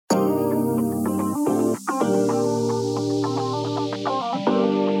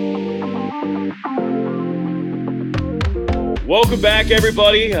Welcome back,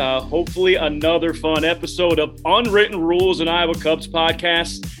 everybody. Hopefully another fun episode of Unwritten Rules, an Iowa Cubs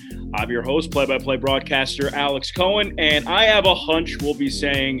podcast. I'm your host, play-by-play broadcaster Alex Cohen, and I have a hunch we'll be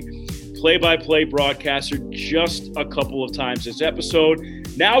saying play-by-play broadcaster just a couple of times this episode.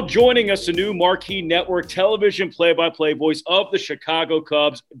 Now joining us, a new Marquee Network television play-by-play voice of the Chicago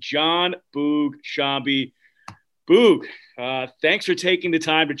Cubs, John Boog Sciambi. Boog, thanks for taking the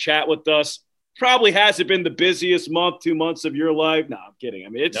time to chat with us. Probably hasn't been the busiest month, 2 months of your life. No, I'm kidding. I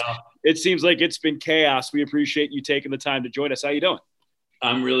mean, It seems like it's been chaos. We appreciate you taking the time to join us. How you doing?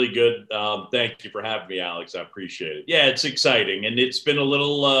 I'm really good. Thank you for having me, Alex. I appreciate it. Yeah, it's exciting, and it's been a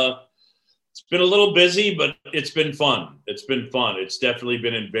little busy, but it's been fun. It's definitely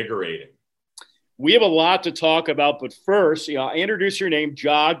been invigorating. We have a lot to talk about, but first, introduce your name,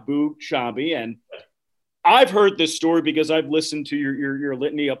 John Boog Sciambi, and I've heard this story because I've listened to your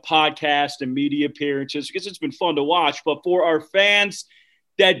litany of podcasts and media appearances because it's been fun to watch. But for our fans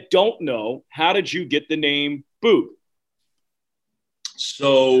that don't know, how did you get the name Boog?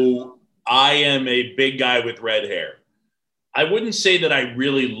 So I am a big guy with red hair. I wouldn't say that I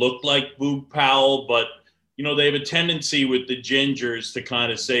really look like Boog Powell, but they have a tendency with the gingers to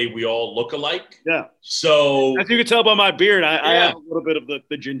kind of say we all look alike. Yeah. So as you can tell by my beard, I have a little bit of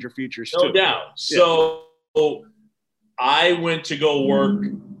the ginger features too. No doubt. So I went to go work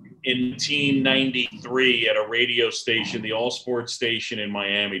in 1993 at a radio station, the all sports station in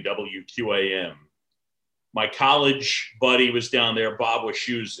Miami, WQAM. My college buddy was down there, Bob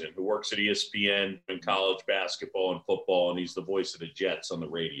Wischusen, who works at ESPN in college basketball and football, and he's the voice of the Jets on the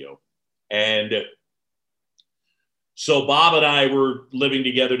radio. And so Bob and I were living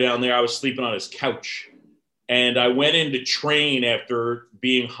together down there. I was sleeping on his couch. And I went in to train after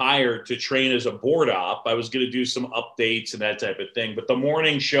being hired to train as a board op. I was going to do some updates and that type of thing. But the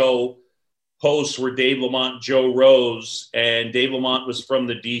morning show hosts were Dave Lamont, Joe Rose. And Dave Lamont was from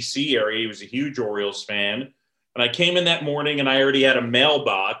the D.C. area. He was a huge Orioles fan. And I came in that morning and I already had a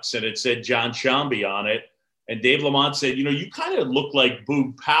mailbox and it said John Sciambi on it. And Dave Lamont said, you kind of look like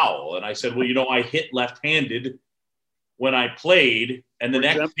Boog Powell. And I said, well, I hit left-handed when I played. And the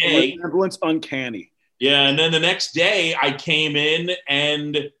next day – resemblance uncanny. Yeah, and then the next day I came in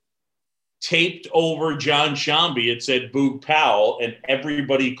and taped over John Sciambi. It said Boog Powell, and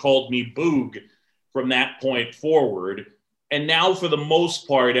everybody called me Boog from that point forward. And now for the most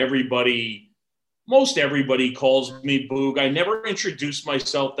part, most everybody calls me Boog. I never introduce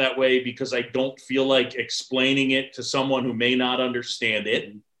myself that way because I don't feel like explaining it to someone who may not understand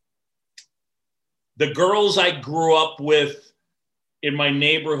it. The girls I grew up with in my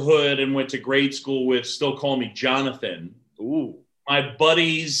neighborhood and went to grade school with still call me Jonathan. Ooh. My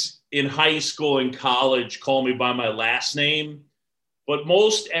buddies in high school and college call me by my last name, but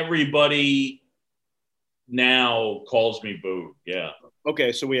most everybody now calls me Boog. Yeah.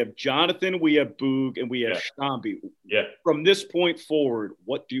 Okay, so we have Jonathan, we have Boog, and we have Sciambi. Yeah. From this point forward,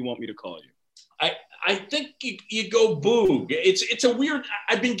 what do you want me to call you? I think you go Boog. It's a weird –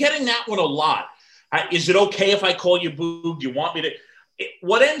 I've been getting that one a lot. Is it okay if I call you Boog? Do you want me to –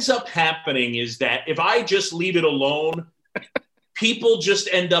 what ends up happening is that if I just leave it alone, people just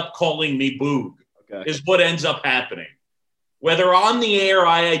end up calling me Boog, is what ends up happening. Whether on the air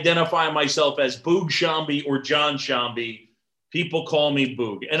I identify myself as Boog Sciambi or John Sciambi, people call me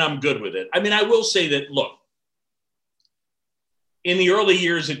Boog, and I'm good with it. I mean, I will say that, look, in the early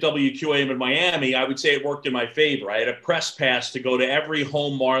years at WQAM in Miami, I would say it worked in my favor. I had a press pass to go to every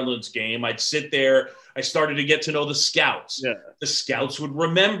home Marlins game. I'd sit there. I started to get to know the scouts. Yeah. The scouts would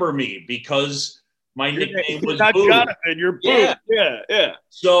remember me because my nickname was not Boog. Jonathan, you're Boog. Yeah.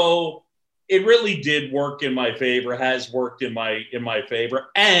 So it really did work in my favor, has worked in my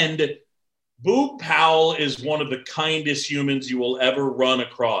favor. And Boog Powell is one of the kindest humans you will ever run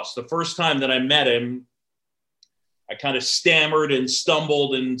across. The first time that I met him, I kind of stammered and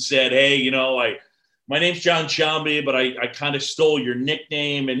stumbled and said, hey, my name's John Sciambi, but I kind of stole your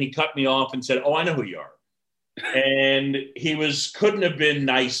nickname. And he cut me off and said, oh, I know who you are. And he couldn't have been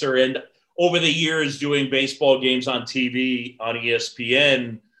nicer. And over the years doing baseball games on TV on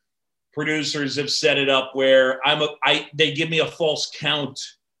ESPN, producers have set it up where they give me a false count.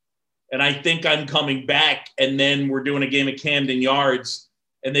 And I think I'm coming back. And then we're doing a game at Camden Yards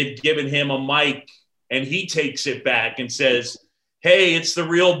and they've given him a mic and he takes it back and says, hey, it's the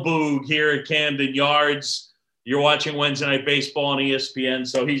real Boog here at Camden Yards. You're watching Wednesday Night Baseball on ESPN.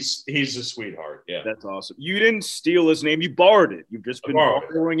 So he's a sweetheart. Yeah. That's awesome. You didn't steal his name. You borrowed it. You've just been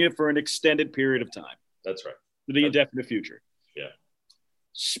borrowing it for an extended period of time. That's right. For the indefinite future. Yeah.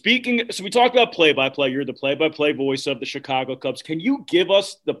 So we talked about play-by-play. You're the play-by-play voice of the Chicago Cubs. Can you give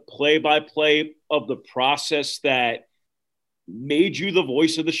us the play-by-play of the process that made you the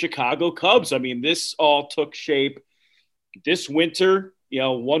voice of the Chicago Cubs. I mean, this all took shape this winter.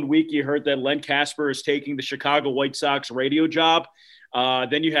 One week you heard that Len Kasper is taking the Chicago White Sox radio job.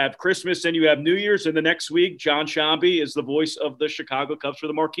 Then you have Christmas, then you have New Year's, and the next week, John Shambi is the voice of the Chicago Cubs for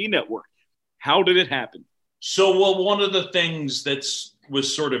the Marquee Network. How did it happen? So, well, one of the things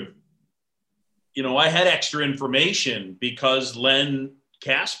was sort of, I had extra information because Len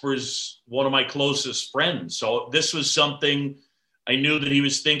Kasper's one of my closest friends. So this was something I knew that he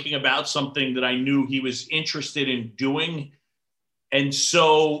was thinking about, something that I knew he was interested in doing. And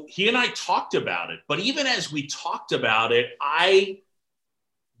so he and I talked about it. But even as we talked about it, I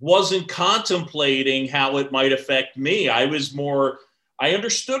wasn't contemplating how it might affect me. I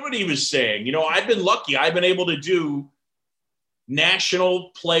understood what he was saying. I've been lucky. I've been able to do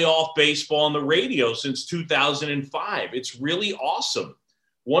national playoff baseball on the radio since 2005. It's really awesome.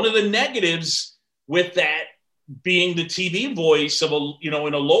 One of the negatives with that being the TV voice of in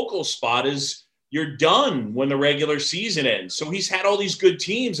a local spot is you're done when the regular season ends. So he's had all these good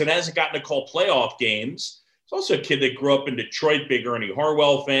teams and hasn't gotten to call playoff games. He's also a kid that grew up in Detroit, big Ernie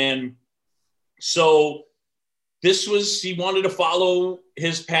Harwell fan. So he wanted to follow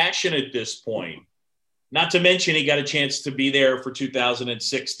his passion at this point. Not to mention he got a chance to be there for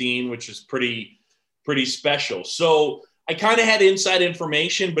 2016, which is pretty special. So I kind of had inside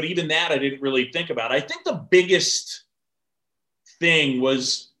information, but even that I didn't really think about. I think the biggest thing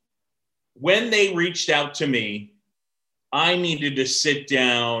was when they reached out to me, I needed to sit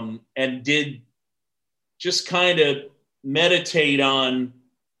down and did just kind of meditate on,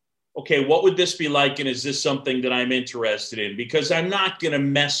 okay, what would this be like? And is this something that I'm interested in? Because I'm not going to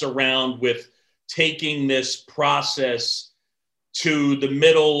mess around with taking this process to the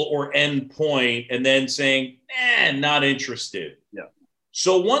middle or end point and then saying, not interested. Yeah.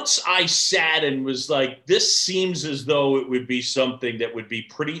 So once I sat and was like, this seems as though it would be something that would be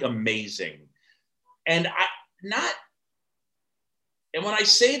pretty amazing. And when I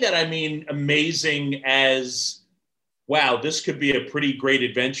say that, I mean amazing as, wow, this could be a pretty great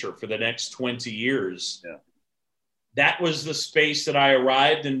adventure for the next 20 years. Yeah. That was the space that I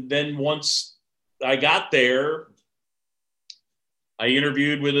arrived. And then once I got there, I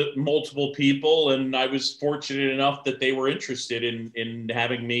interviewed with multiple people, and I was fortunate enough that they were interested in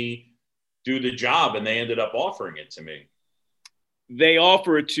having me do the job, and they ended up offering it to me. They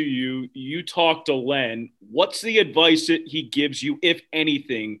offer it to you. You talk to Len. What's the advice that he gives you, if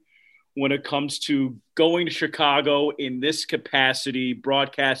anything, when it comes to going to Chicago in this capacity,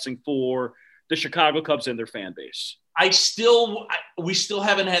 broadcasting for the Chicago Cubs and their fan base? We still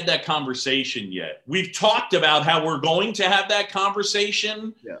haven't had that conversation yet. We've talked about how we're going to have that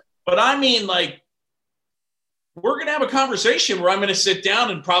conversation. Yeah. But I mean, like, we're going to have a conversation where I'm going to sit down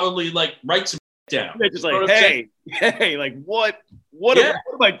and probably write some down. They're just like, hey, like what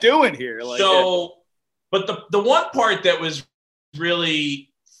am I doing here? Like, so, but the one part that was really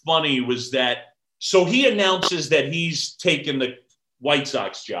funny was that, so he announces that he's taken the White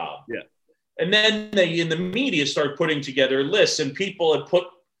Sox job. Yeah. And then they, in the media, start putting together lists, and people had put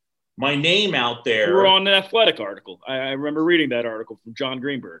my name out there. You were on an Athletic article. I remember reading that article from John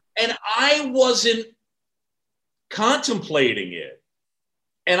Greenberg. And I wasn't contemplating it.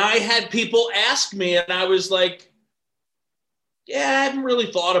 And I had people ask me, and I was like, I hadn't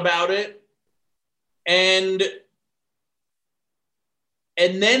really thought about it. And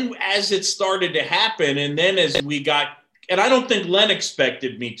then as it started to happen, and then as we got, and I don't think Len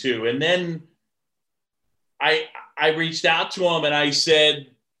expected me to, and then I reached out to him and I said,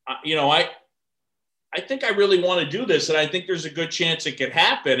 I think I really want to do this, and I think there's a good chance it could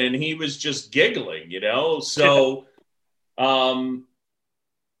happen. And he was just giggling, So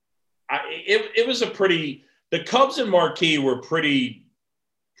it was the Cubs and Marquee were pretty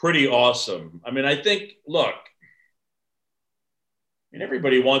awesome. I mean, I think, look,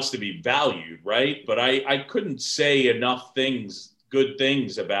 everybody wants to be valued, right? But I couldn't say enough good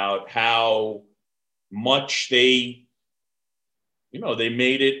things about how much they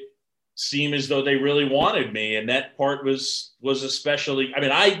made it seem as though they really wanted me. And that part was especially,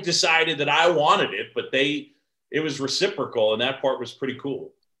 I decided that I wanted it, but it was reciprocal, and that part was pretty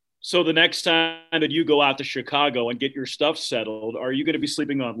cool. So the next time that you go out to Chicago and get your stuff settled, are you going to be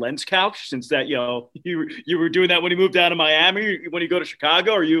sleeping on Len's couch? Since that, you were doing that when you moved down to Miami. When you go to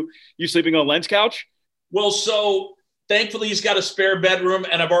Chicago, are you sleeping on Len's couch? Well, so thankfully he's got a spare bedroom,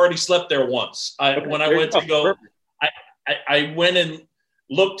 and I've already slept there once. When I went to go, I went and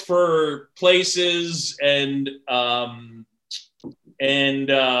looked for places, and I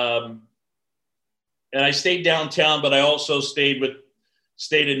stayed downtown, but I also stayed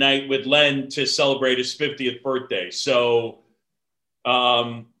a night with Len to celebrate his 50th birthday. So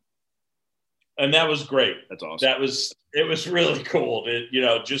And that was great. That's awesome. It was really cool. It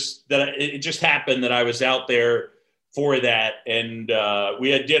just happened that I was out there for that. And we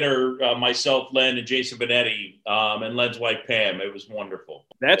had dinner, myself, Len, and Jason Benetti, and Len's wife, Pam. It was wonderful.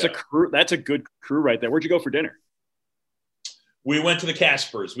 That's a crew. That's a good crew right there. Where'd you go for dinner? We went to the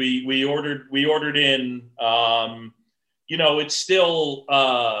Caspers. We ordered in, it's still,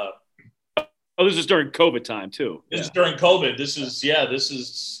 this is during COVID time too. This is during COVID. This is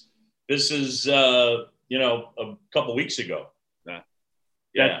a couple weeks ago.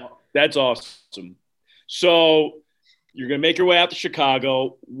 Yeah. That's awesome. So you're going to make your way out to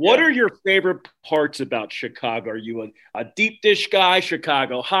Chicago. What are your favorite parts about Chicago? Are you a deep dish guy,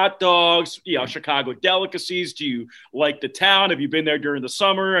 Chicago hot dogs, Chicago delicacies? Do you like the town? Have you been there during the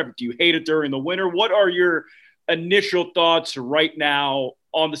summer? Do you hate it during the winter? What are your initial thoughts right now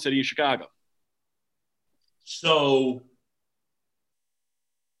on the city of Chicago? So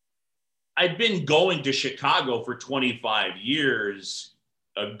I've been going to Chicago for 25 years,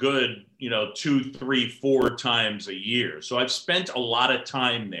 a good, 2, 3, 4 times a year. So I've spent a lot of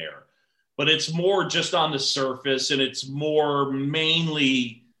time there, but it's more just on the surface, and it's more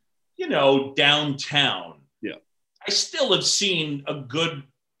mainly, downtown. Yeah. I still have seen a good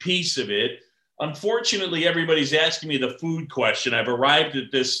piece of it. Unfortunately, everybody's asking me the food question. I've arrived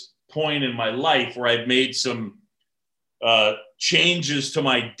at this point in my life where I've made some changes to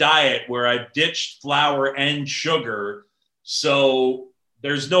my diet where I've ditched flour and sugar. So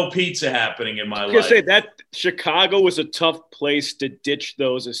there's no pizza happening in my life. I was going to say that Chicago was a tough place to ditch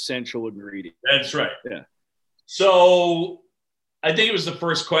those essential ingredients. That's right. Yeah. So I think it was the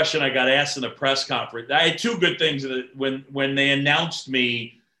first question I got asked in the press conference. I had 2 good things when they announced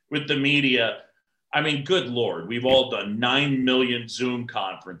me with the media. I mean, good Lord, we've all done 9 million Zoom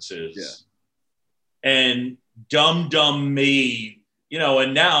conferences. Yeah. And dumb me,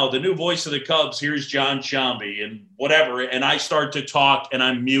 and now the new voice of the Cubs, here's John Sciambi and whatever, and I start to talk and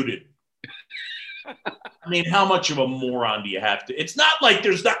I'm muted. I mean, how much of a moron do you have to? It's not like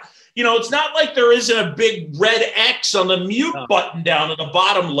there's not, it's not like there isn't a big red X on the mute button down at the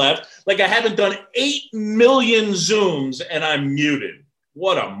bottom left. Like I haven't done 8 million Zooms and I'm muted.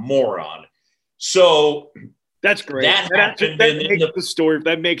 What a moron. So that's great. That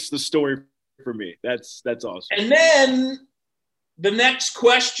makes the story for me. That's awesome. And then the next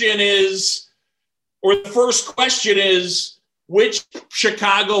question is, or the first question is, which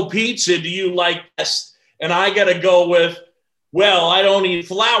Chicago pizza do you like best? And I got to go with, well, I don't eat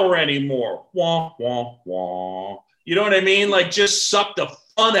flour anymore. Wah, wah, wah. You know what I mean? Like just suck the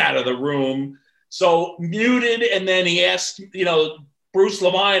fun out of the room. So muted. And then he asked, Bruce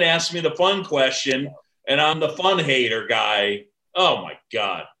Levine asked me the fun question, and I'm the fun hater guy. Oh my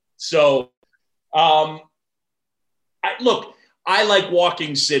God. So, I like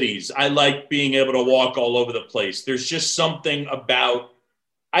walking cities. I like being able to walk all over the place. There's just something about,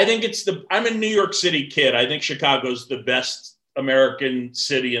 I'm a New York City kid. I think Chicago's the best American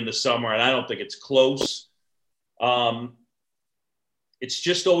city in the summer, and I don't think it's close. It's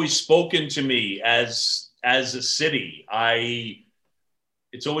just always spoken to me as a city.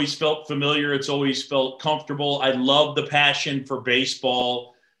 It's always felt familiar. It's always felt comfortable. I love the passion for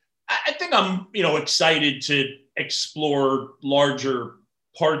baseball. I think I'm, excited to explore larger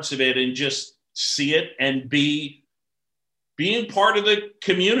parts of it and just see it and being part of the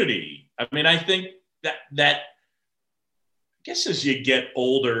community. I mean, I think that I guess as you get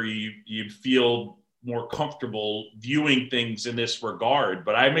older, you feel more comfortable viewing things in this regard.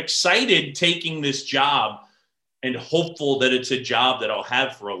 But I'm excited taking this job and hopeful that it's a job that I'll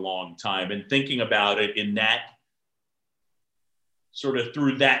have for a long time, and thinking about it in that sort of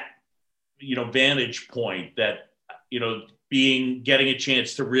through that, vantage point that, getting a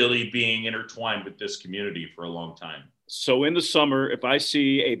chance to really being intertwined with this community for a long time. So in the summer, if I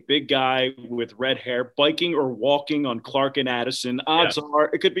see a big guy with red hair biking or walking on Clark and Addison, odds are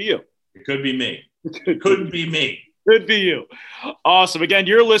it could be you. It could be me. It could be me. Could be you. Awesome. Again,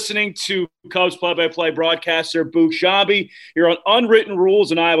 you're listening to Cubs play-by-play broadcaster Boog Sciambi. You're on Unwritten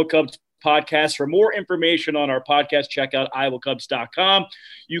Rules, an Iowa Cubs podcast. For more information on our podcast, check out iowacubs.com.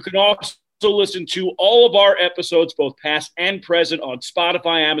 You can also listen to all of our episodes, both past and present, on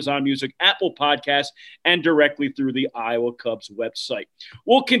Spotify, Amazon Music, Apple Podcasts, and directly through the Iowa Cubs website.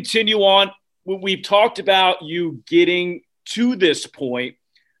 We'll continue on. We've talked about you getting to this point,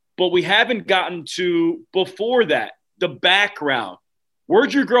 but we haven't gotten to before that, the background.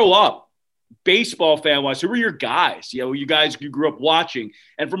 Where'd you grow up? Baseball fan-wise, who were your guys? You guys you grew up watching.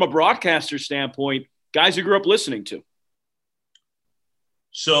 And from a broadcaster standpoint, guys you grew up listening to.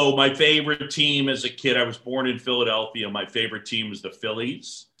 So my favorite team as a kid, I was born in Philadelphia. My favorite team was the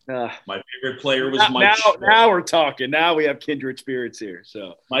Phillies. My favorite player was Mike Schmidt. Now we're talking. Now we have kindred spirits here.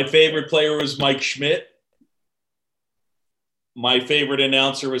 So my favorite player was Mike Schmidt. My favorite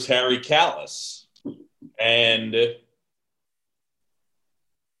announcer was Harry Kalas. And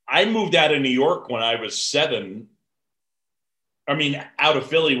I moved out of New York when I was 7. I mean, out of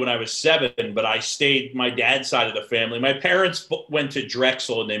Philly when I was 7, but I stayed my dad's side of the family. My parents went to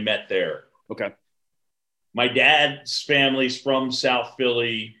Drexel and they met there. Okay. My dad's family's from South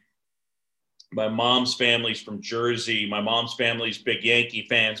Philly. My mom's family's from Jersey. My mom's family's big Yankee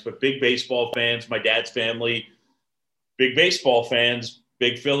fans, but big baseball fans. My dad's family, big baseball fans,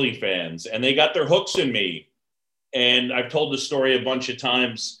 big Philly fans. And they got their hooks in me. And I've told the story a bunch of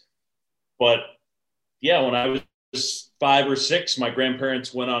times. But yeah, when I was 5 or 6, my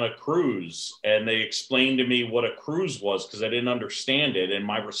grandparents went on a cruise and they explained to me what a cruise was because I didn't understand it. And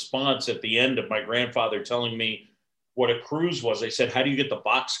my response at the end of my grandfather telling me what a cruise was, I said, how do you get the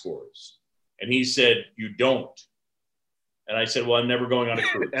box scores? And he said, you don't. And I said, well, I'm never going on a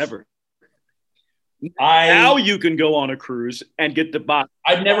cruise. Ever. Now you can go on a cruise and get the box.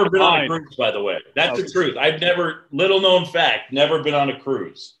 I've never been on a cruise, by the way. That's the truth. I've never, little known fact, never been on a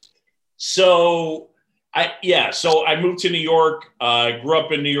cruise. So I moved to New York. I grew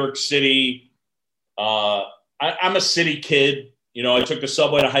up in New York City. I'm a city kid. You know, I took the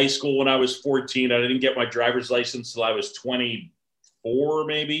subway to high school when I was 14. I didn't get my driver's license till I was 24,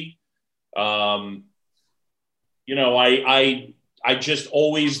 maybe. You know, I just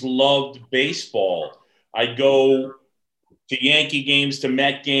always loved baseball. I'd go to Yankee games, to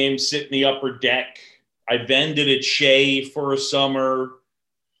Met games, sit in the upper deck. I vended at Shea for a summer.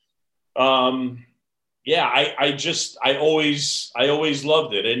 Yeah, I always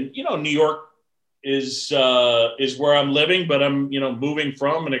loved it. And, you know, New York is where I'm living, but I'm, you know, moving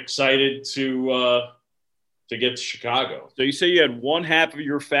from and excited to get to Chicago. So you say you had one half of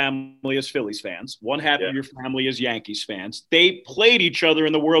your family as Phillies fans, one half of your family as Yankees fans. They played each other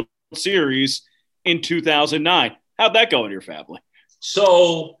in the World Series in 2009. How'd that go in your family?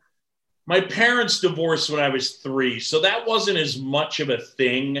 So my parents divorced when I was 3, so that wasn't as much of a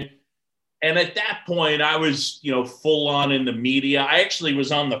thing. And at that point, I was, you know, full on in the media. I actually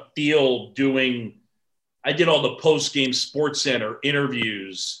was on the field I did all the post-game Sports Center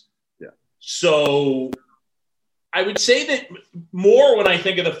interviews. Yeah. So I would say that more when I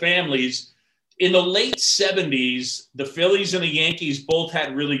think of the families, in the late 70s, the Phillies and the Yankees both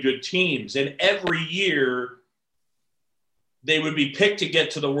had really good teams. And every year they would be picked to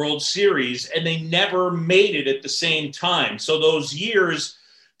get to the World Series, and they never made it at the same time. So those years,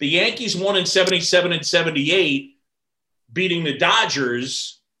 the Yankees won in 77 and 78, beating the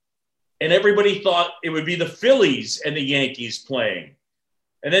Dodgers, and everybody thought it would be the Phillies and the Yankees playing.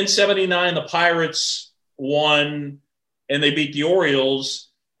 And then 79, the Pirates won, and they beat the Orioles.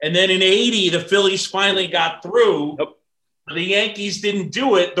 And then in 80, the Phillies finally got through. Yep. The Yankees didn't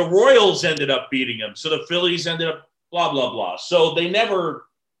do it. The Royals ended up beating them. So the Phillies ended up blah, blah, blah. So they never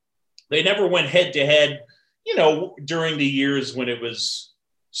went head to head, you know, during the years when it was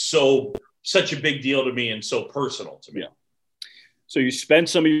such a big deal to me and so personal to me. Yeah. So you spent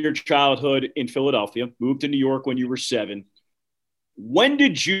some of your childhood in Philadelphia, moved to New York when you were 7. When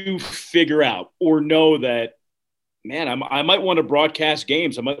did you figure out or know that, man, I might want to broadcast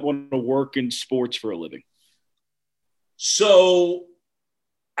games. I might want to work in sports for a living? So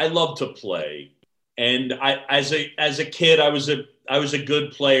I love to play. And as a kid, I was a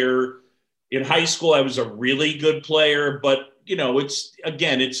good player. In high school, I was a really good player, but you know,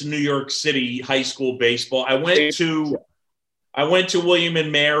 it's New York City high school baseball. I went to William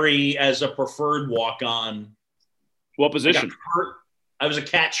and Mary as a preferred walk-on. What position? I was a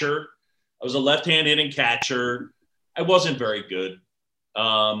catcher. I was a left-hand hitting catcher. I wasn't very good.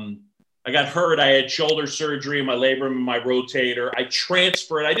 I got hurt. I had shoulder surgery in my labrum and my rotator. I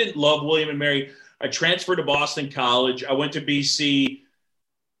transferred. I didn't love William and Mary. I transferred to Boston College. I went to BC.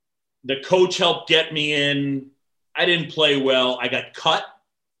 The coach helped get me in. I didn't play well. I got cut.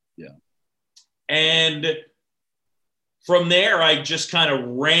 Yeah. And from there, I just kind of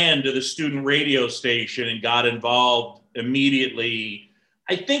ran to the student radio station and got involved immediately.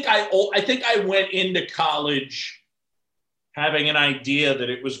 I think I went into college having an idea that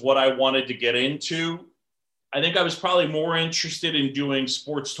it was what I wanted to get into. I think I was probably more interested in doing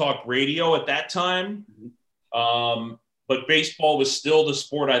sports talk radio at that time. But baseball was still the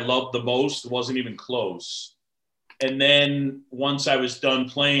sport I loved the most. It wasn't even close. And then once I was done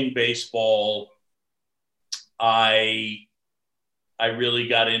playing baseball, I really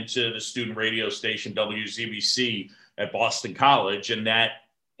got into the student radio station WZBC at Boston College, and that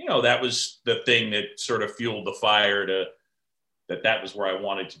that was the thing that sort of fueled the fire that was where I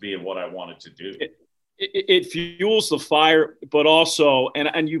wanted to be and what I wanted to do. It fuels the fire, but also,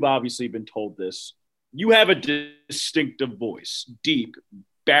 and you've obviously been told this, you have a distinctive voice, deep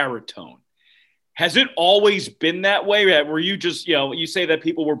baritone. Has it always been that way? Were you just, you say that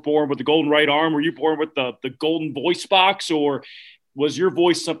people were born with the golden right arm. Were you born with the golden voice box, or was your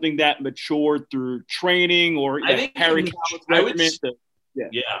voice something that matured through training, or I think Harry Kalas?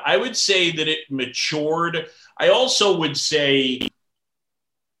 Yeah, I would say that it matured. I also would say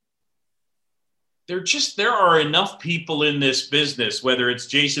there are enough people in this business, whether it's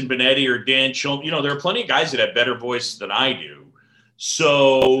Jason Benetti or Dan Schultz, there are plenty of guys that have better voices than I do.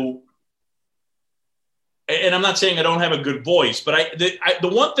 So, and I'm not saying I don't have a good voice, but the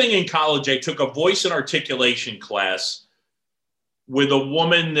one thing in college, I took a voice and articulation class with a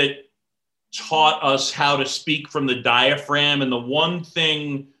woman that taught us how to speak from the diaphragm. And the one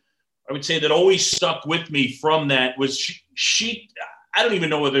thing I would say that always stuck with me from that was she I don't even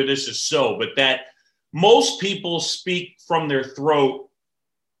know whether this is so, but that most people speak from their throat,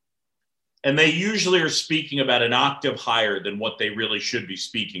 and they usually are speaking about an octave higher than what they really should be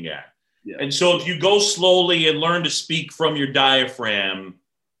speaking at. Yeah. And so if you go slowly and learn to speak from your diaphragm,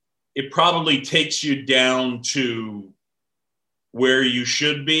 it probably takes you down to where you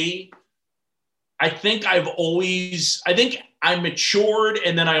should be. I think I matured,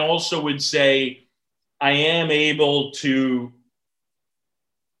 and then I also would say I am able to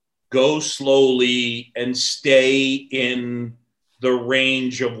go slowly and stay in the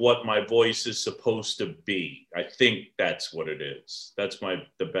range of what my voice is supposed to be. I think that's what it is. That's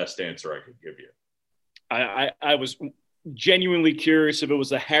the best answer I could give you. I was genuinely curious if it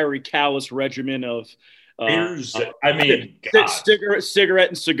was a Harry Kalas regimen of cigarette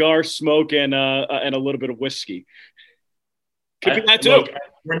and cigar smoke and a little bit of whiskey. Could be that too. Look,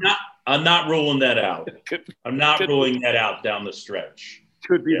 I'm not ruling that out. I'm not ruling that out down the stretch.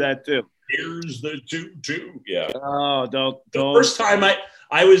 Could be that too. Here's the 2-2. Yeah. Oh, don't. The first time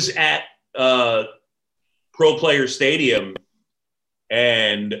I was at Pro Player Stadium,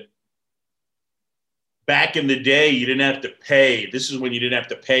 and back in the day, you didn't have to pay. This is when you didn't have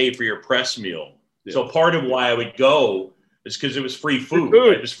to pay for your press meal. Yeah. So part of why I would go is because it was free food.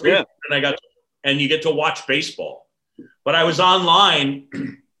 It was free, food, and you get to watch baseball. But I was online,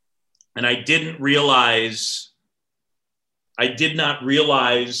 and I did not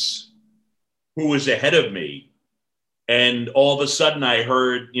realize who was ahead of me. And all of a sudden I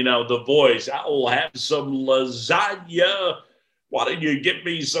heard, the voice, I'll have some lasagna. Why don't you get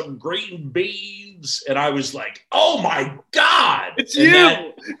me some green beans? And I was like, oh my God. It's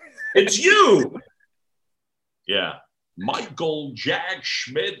you. It's you. Yeah. Michael Jack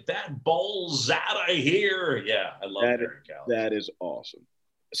Schmidt, that ball's out of here. Yeah, I love Harry Kalas. That is awesome.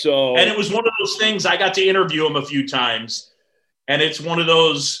 And it was one of those things, I got to interview him a few times. And it's one of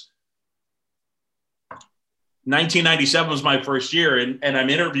those, 1997 was my first year, and I'm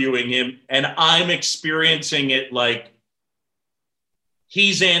interviewing him, and I'm experiencing it like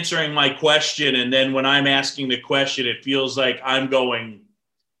he's answering my question, and then when I'm asking the question, it feels like I'm going,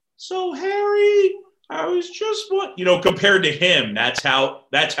 so Harry, I was just compared to him, that's how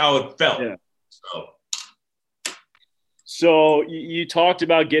it felt. Yeah. So you talked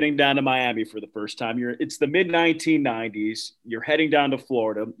about getting down to Miami for the first time. It's the mid-1990s. You're heading down to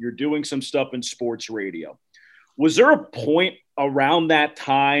Florida. You're doing some stuff in sports radio. Was there a point around that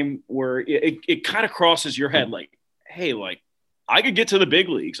time where it kind of crosses your head like, hey, like I could get to the big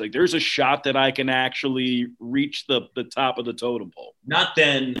leagues. Like there's a shot that I can actually reach the top of the totem pole? Not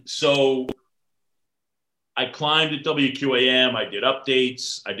then. So I climbed at WQAM. I did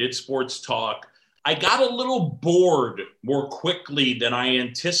updates. I did sports talk. I got a little bored more quickly than I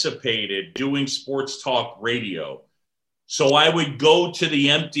anticipated doing sports talk radio. So I would go to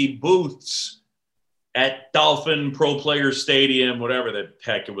the empty booths at Dolphin Pro Player Stadium, whatever the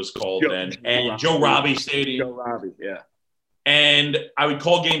heck it was called then, and Joe Robbie Stadium. Joe Robbie, yeah. And I would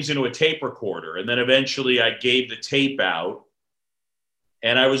call games into a tape recorder. And then eventually I gave the tape out,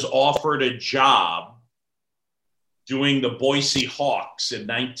 and I was offered a job doing the Boise Hawks in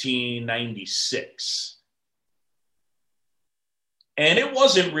 1996. And it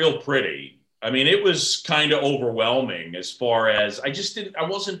wasn't real pretty. I mean, it was kind of overwhelming as far as I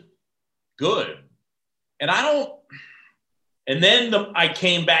wasn't good. And then I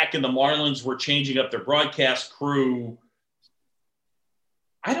came back and the Marlins were changing up their broadcast crew.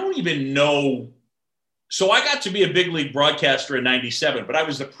 I don't even know. So I got to be a big league broadcaster in 97, but I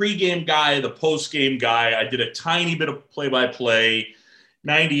was the pregame guy, the postgame guy. I did a tiny bit of play-by-play.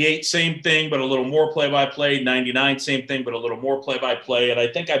 98, same thing, but a little more play-by-play. 99, same thing, but a little more play-by-play. And I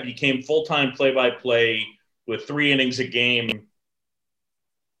think I became full-time play-by-play with 3 innings a game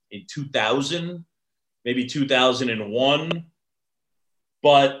in 2000, maybe 2001.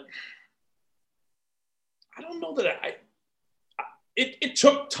 But I don't know that it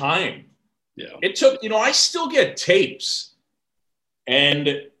took time. Yeah. It took, I still get tapes.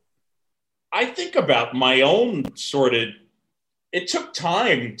 And I think about my own it took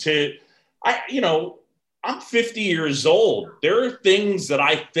time I'm 50 years old. There are things that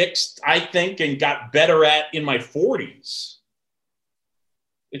I fixed, I think, and got better at in my 40s.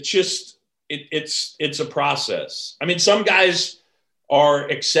 It's just, it's a process. I mean, some guys are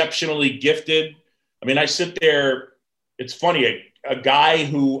exceptionally gifted. I mean, I sit there, it's funny, a guy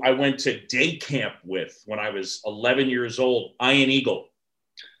who I went to day camp with when I was 11 years old, Ian Eagle.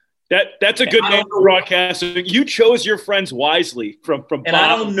 That's a good name for broadcasting. You chose your friends wisely from and Bob. I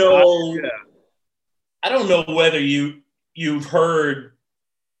don't know. Yeah. I don't know whether you've heard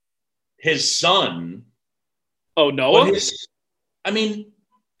his son. Oh, Noah? He's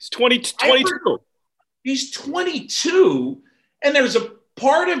 22. He's 22, and there's a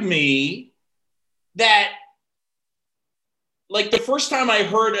part of me that, like, the first time I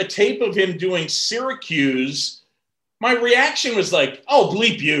heard a tape of him doing Syracuse, my reaction was like, oh,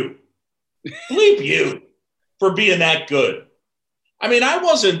 bleep you. Bleep you for being that good. I mean, I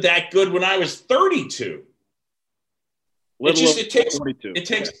wasn't that good when I was 32. It takes 42. It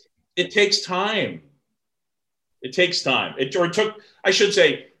takes time. It takes time. It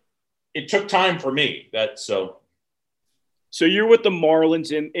took time for me. So you're with the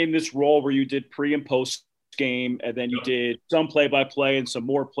Marlins in this role where you did pre and post game, and then you did some play-by-play and some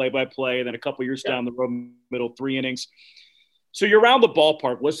more play-by-play, and then a couple years down the road, middle 3 innings. So you're around the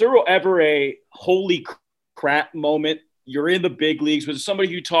ballpark. Was there ever a holy crap moment? You're in the big leagues. Was it somebody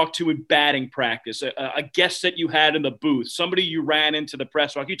you talked to in batting practice, a guest that you had in the booth, somebody you ran into the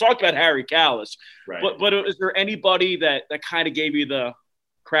press box? You talked about Harry Kalas, right? But is there anybody that kind of gave you the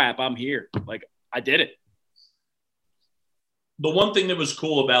crap? I'm here. Like, I did it. The one thing that was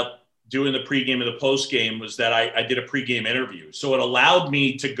cool about doing the pregame and the postgame was that I did a pregame interview. So it allowed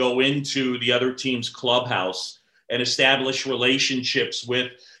me to go into the other team's clubhouse and establish relationships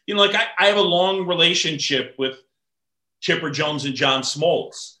with, I have a long relationship with Chipper Jones and John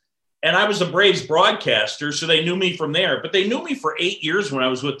Smoltz. And I was a Braves broadcaster, so they knew me from there. But they knew me for 8 years when I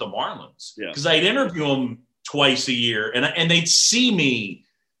was with the Marlins, because I'd interview them twice a year, and they'd see me.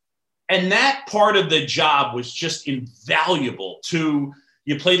 And that part of the job was just invaluable to –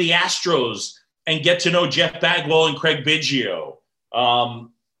 you play the Astros and get to know Jeff Bagwell and Craig Biggio,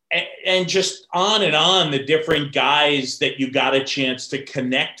 and just on and on, the different guys that you got a chance to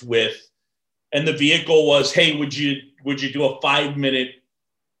connect with. And the vehicle was, hey, would you do a 5-minute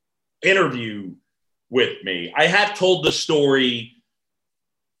interview with me? I have told the story.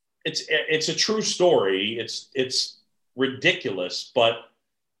 It's a true story. It's ridiculous, but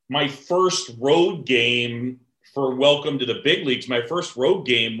my first road game for Welcome to the Big Leagues, my first road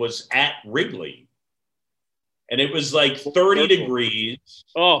game was at Wrigley. And it was like 30 degrees.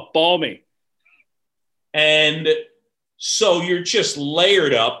 Oh, balmy. And so you're just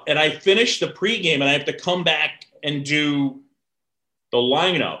layered up. And I finished the pregame, and I have to come back and do the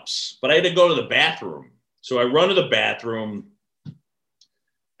lineups. But I had to go to the bathroom. So I run to the bathroom.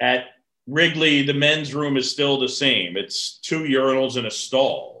 At Wrigley, the men's room is still the same. It's 2 urinals and a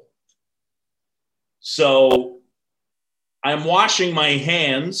stall. So I'm washing my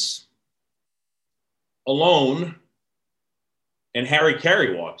hands alone, and Harry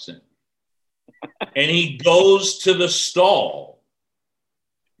Carey walks in. And he goes to the stall.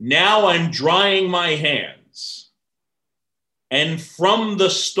 Now I'm drying my hands. And from the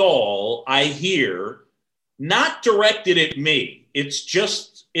stall, I hear, not directed at me, it's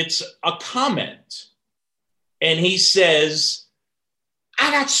a comment. And he says, I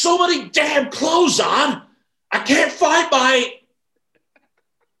got so many damn clothes on, I can't find my...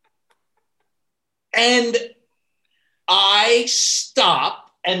 And I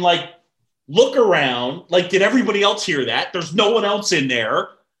stop and look around, did everybody else hear that? There's no one else in there.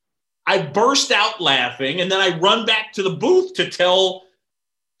 I burst out laughing, and then I run back to the booth to tell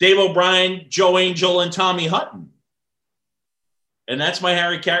Dave O'Brien, Joe Angel, and Tommy Hutton. And that's my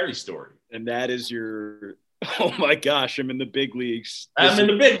Harry Carey story. And that is your, oh my gosh, I'm in the big leagues. I'm in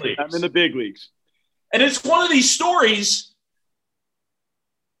the big leagues. I'm in the big leagues. And it's one of these stories.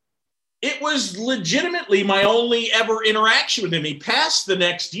 It was legitimately my only ever interaction with him. He passed the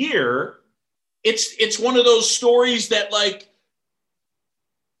next year. It's one of those stories that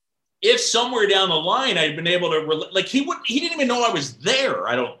if somewhere down the line I'd been able to he didn't even know I was there.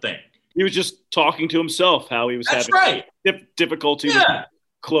 I don't think he was just talking to himself how he was having difficulty with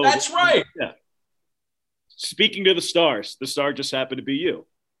clothes. That's right. Yeah. Speaking to the stars, the star just happened to be you.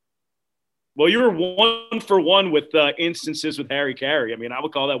 Well, you were 1 for 1 with instances with Harry Caray. I mean, I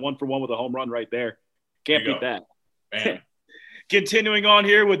would call that 1 for 1 with a home run right there. Can't beat that. Continuing on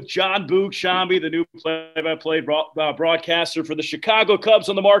here with John Boog Sciambi, the new play-by-play broadcaster for the Chicago Cubs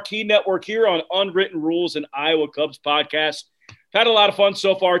on the Marquee Network here on Unwritten Rules and Iowa Cubs podcast. Had a lot of fun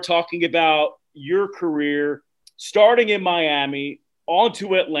so far talking about your career, starting in Miami, on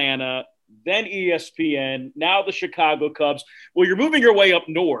to Atlanta, then ESPN, now the Chicago Cubs. Well, you're moving your way up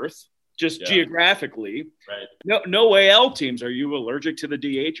north, just geographically. Right. No AL teams. Are you allergic to the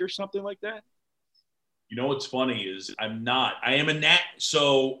DH or something like that? You know what's funny is I'm not. I am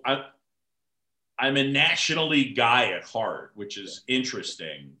I'm a National League guy at heart, which is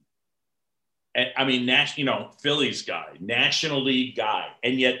interesting. And I mean, Phillies guy, National League guy.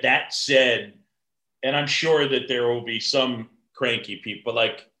 And yet that said, and I'm sure that there will be some cranky people,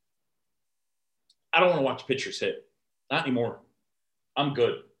 but I don't want to watch pitchers hit. Not anymore. I'm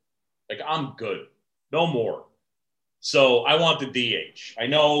good. I'm good. No more. So I want the DH. I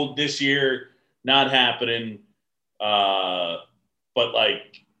know this year not happening. But I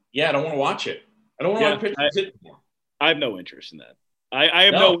don't want to watch it. I don't want to watch pitchers hit anymore. I have no interest in that. I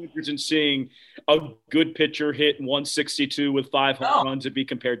have no interest in seeing a good pitcher hit 162 with 5 home runs and be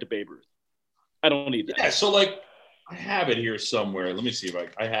compared to Babe Ruth. I don't need that. Yeah, so I have it here somewhere. Let me see if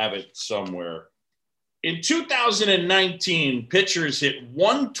I have it somewhere. In 2019, pitchers hit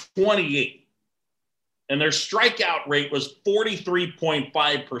 128, and their strikeout rate was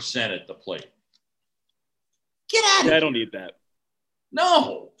 43.5% at the plate. Get out of here. I don't need that.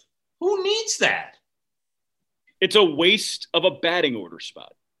 No. Who needs that? It's a waste of a batting order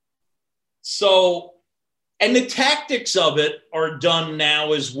spot. So, and the tactics of it are done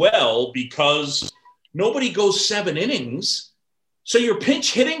now as well because nobody goes 7 innings. So you're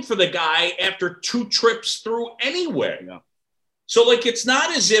pinch hitting for the guy after 2 trips through anyway. Yeah. So it's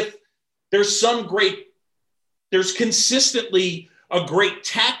not as if there's consistently a great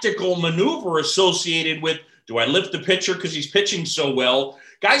tactical maneuver associated with, do I lift the pitcher because he's pitching so well?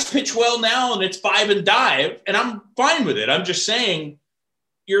 Guys pitch well now and it's 5 and dive, and I'm fine with it. I'm just saying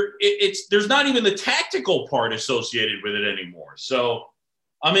there's not even the tactical part associated with it anymore. So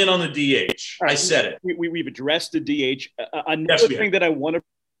I'm in on the DH. Right. I said it. We've addressed the DH. Another thing that I want to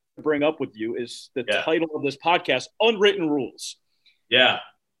bring up with you is the title of this podcast, Unwritten Rules. Yeah.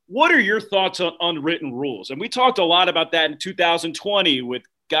 What are your thoughts on unwritten rules? And we talked a lot about that in 2020 with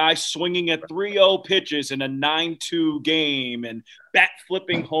guys swinging at 3-0 pitches in a 9-2 game and bat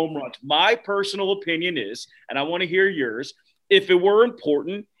flipping home runs. My personal opinion is, and I want to hear yours, if it were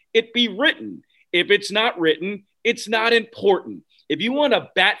important, it'd be written. If it's not written, it's not important. If you want to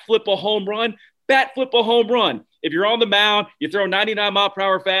bat flip a home run, bat flip a home run. If you're on the mound, you throw a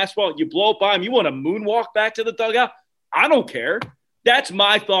 99-mile-per-hour fastball, you blow it by him, you want to moonwalk back to the dugout, I don't care. That's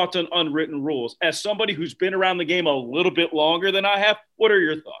my thoughts on unwritten rules. As somebody who's been around the game a little bit longer than I have, what are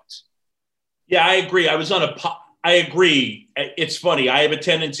your thoughts? Yeah, I agree. I agree. It's funny. I have a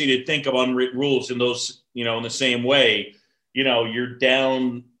tendency to think of unwritten rules in those, in the same way. You're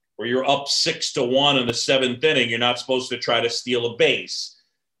down or you're up 6-1 in the 7th inning. You're not supposed to try to steal a base,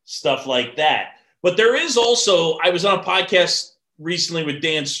 stuff like that. But there is also, I was on a podcast recently with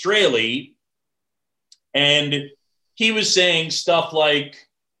Dan Straley, and he was saying stuff like,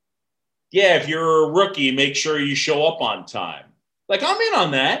 if you're a rookie, make sure you show up on time. I'm in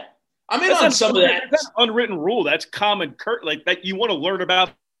on that. I'm in on some of that. That's an unwritten rule. That's common that you want to learn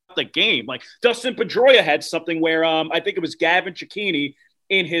about the game. Dustin Pedroia had something where I think it was Gavin Cecchini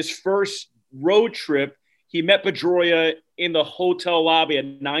in his first road trip. He met Pedroia in the hotel lobby at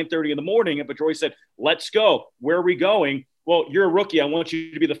 9:30 in the morning, and Pedroia said, "Let's go. Where are we going?" Well, you're a rookie. I want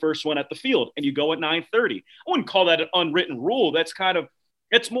you to be the first one at the field, and you go at 9:30. I wouldn't call that an unwritten rule. That's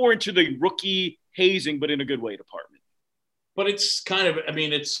it's more into the rookie hazing, but in a good way department. But it's kind of,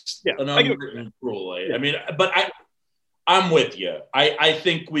 it's an unwritten rule. I'm with you. I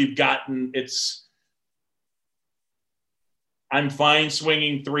think we've gotten I'm fine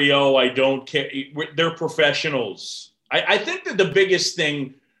swinging 3-0. I don't care. They're professionals. I think that the biggest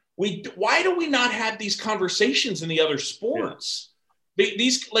thing, why do we not have these conversations in the other sports? Yeah.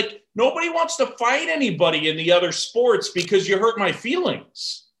 Nobody wants to fight anybody in the other sports because you hurt my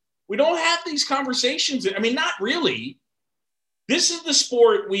feelings. We don't have these conversations. Not really. This is the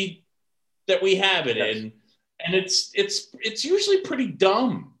sport that we have it in, and it's usually pretty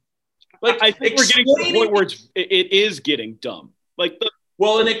dumb. I think we're getting to the point where it is getting dumb.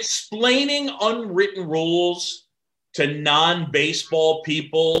 Well, in explaining unwritten rules to non-baseball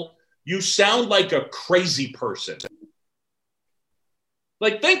people, you sound like a crazy person.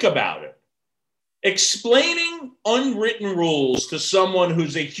 Like, think about it. Explaining unwritten rules to someone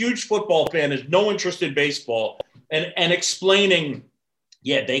who's a huge football fan, has no interest in baseball, and explaining,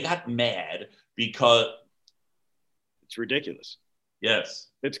 yeah, they got mad because it's ridiculous. Yes.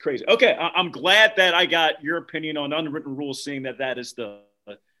 It's crazy. Okay, I'm glad that I got your opinion on unwritten rules, seeing that is the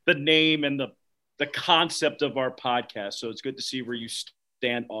name and the concept of our podcast. So it's good to see where you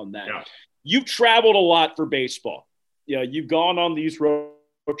stand on that. Yeah. You've traveled a lot for baseball. Yeah, you've gone on these road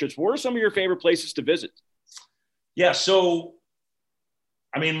trips. What are some of your favorite places to visit? Yeah, so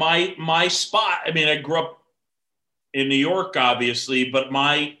I mean, my spot. I mean, I grew up in New York, obviously, but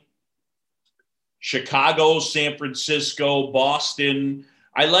my Chicago, San Francisco, Boston.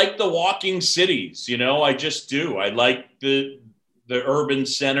 I like the walking cities. I just do. I like the urban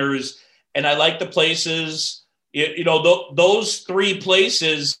centers, and I like the places. Those three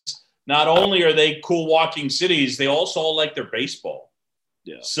places. Not only are they cool walking cities, they also all like their baseball.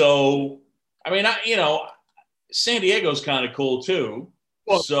 Yeah. So, I mean, San Diego's kind of cool too.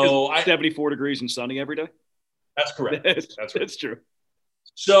 Well, so 74 degrees and sunny every day. That's correct. That's true.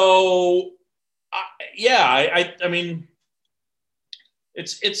 So, I mean,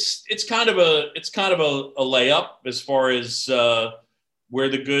 it's kind of a layup as far as where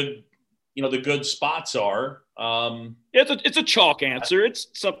the good spots are. It's a chalk answer. It's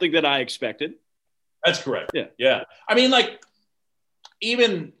something that I expected. That's correct. Yeah. Yeah. I mean, like,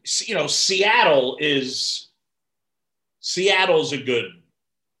 even, Seattle's a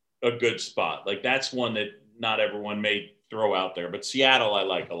good spot. Like, that's one that not everyone may throw out there, but Seattle I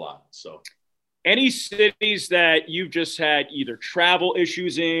like a lot. So, any cities that you've just had either travel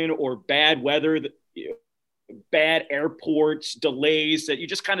issues in or bad weather, bad airports, delays that you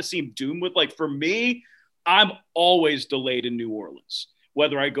just kind of seem doomed with? Like, for me, I'm always delayed in New Orleans.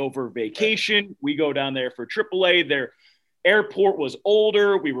 Whether I go for vacation, we go down there for AAA. Their airport was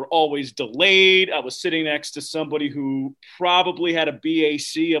older. We were always delayed. I was sitting next to somebody who probably had a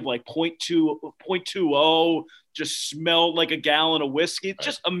BAC of like 0.20, just smelled like a gallon of whiskey.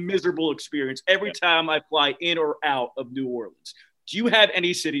 Just a miserable experience every time I fly in or out of New Orleans. Do you have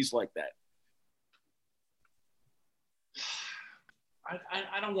any cities like that?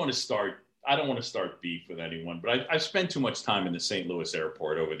 I don't want to start beef with anyone, but I've spent too much time in the St. Louis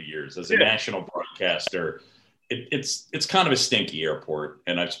airport over the years as a national broadcaster. It's kind of a stinky airport,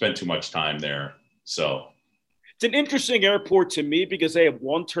 and I've spent too much time there. So it's an interesting airport to me because they have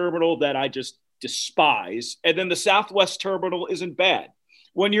one terminal that I just despise, and then the Southwest terminal isn't bad.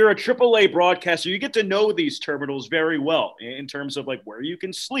 When you're a AAA broadcaster, you get to know these terminals very well in terms of like where you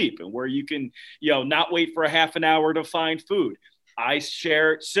can sleep and where you can, not wait for a half an hour to find food. I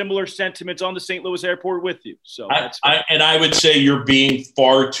share similar sentiments on the St. Louis airport with you. So I would say you're being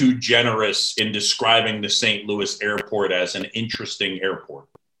far too generous in describing the St. Louis airport as an interesting airport.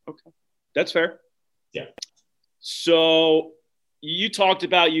 Okay. That's fair. Yeah. So you talked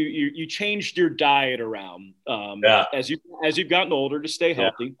about you changed your diet around as you've gotten older to stay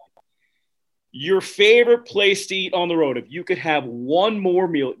healthy. Yeah. Your favorite place to eat on the road, if you could have one more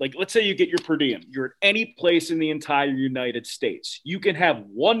meal, like let's say you get your per diem, you're at any place in the entire United States, you can have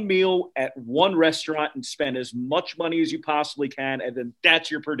one meal at one restaurant and spend as much money as you possibly can, and then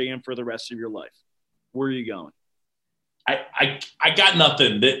that's your per diem for the rest of your life. Where are you going? I got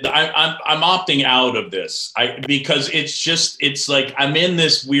nothing. I'm opting out of this because it's like I'm in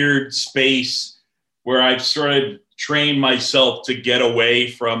this weird space where I've sort of trained myself to get away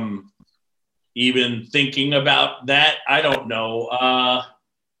from even thinking about that. I don't know. I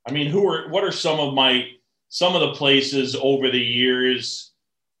mean, what are some of the places over the years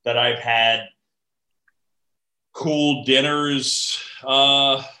that I've had cool dinners?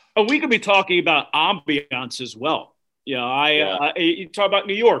 We could be talking about ambiance as well. You talk about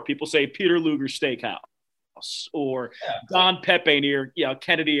New York, people say Peter Luger Steakhouse or Don Pepe near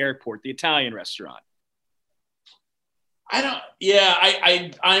Kennedy Airport, the Italian restaurant.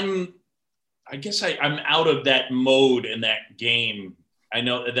 I guess I'm out of that mode in that game. I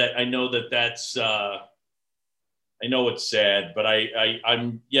know that's I know it's sad, but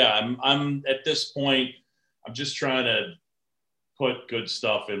I'm at this point, I'm just trying to put good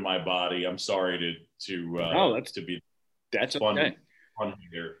stuff in my body. I'm sorry to be that's fun, okay. Fun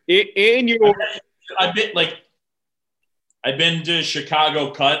here. I've been to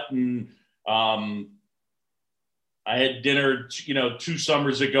Chicago Cut, and I had dinner, 2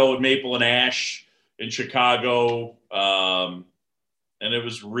 summers ago at Maple and Ash in Chicago, and it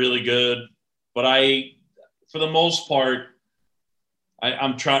was really good. But for the most part,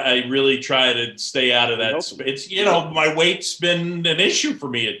 I really try to stay out of that. It's, my weight's been an issue for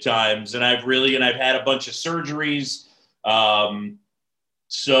me at times, and I've had a bunch of surgeries.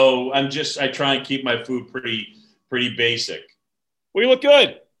 So I try and keep my food pretty basic. Well, you look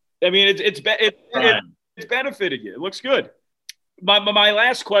good. I mean, it's benefited you. It looks good. My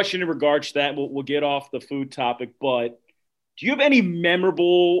last question in regards to that, we'll get off the food topic, but do you have any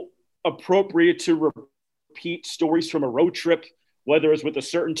memorable, appropriate to repeat stories from a road trip, whether it's with a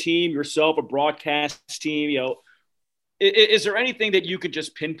certain team, yourself, a broadcast team? Is there anything that you could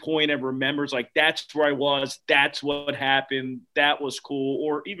just pinpoint and remembers, like, that's where I was, that's what happened, that was cool,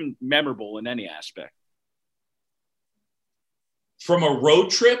 or even memorable in any aspect? From a road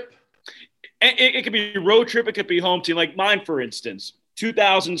trip? It could be road trip. It could be home team. Like mine, for instance,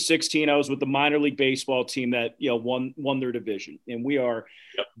 2016, I was with the minor league baseball team that won their division, and we are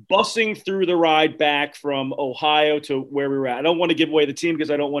bussing through the ride back from Ohio to where we were at. I don't want to give away the team because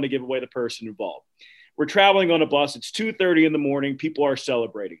I don't want to give away the person involved. We're traveling on a bus. It's 2:30 in the morning. People are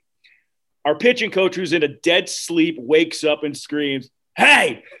celebrating. Our pitching coach, who's in a dead sleep, wakes up and screams,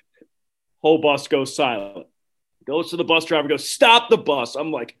 "Hey!" Whole bus goes silent. Goes to the bus driver, goes, "Stop the bus."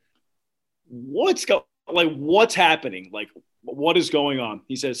 I'm like, what's happening? Like, what is going on?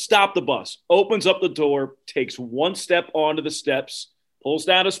 He says, "Stop the bus." Opens up the door, takes one step onto the steps, pulls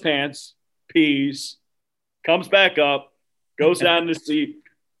down his pants, pees, comes back up, goes down in the seat,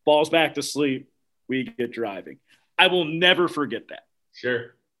 falls back to sleep. We get driving. I will never forget that.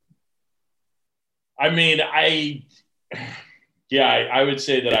 Sure. I mean, I would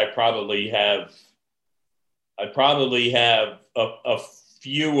say that I probably have a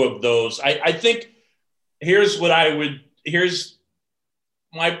few of those. I think here's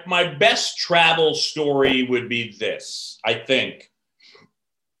my best travel story would be this.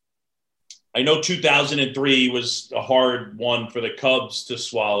 I know 2003 was a hard one for the Cubs to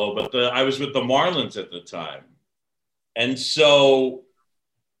swallow, but I was with the Marlins at the time. And so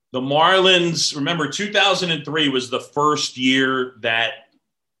the Marlins, remember 2003 was the first year that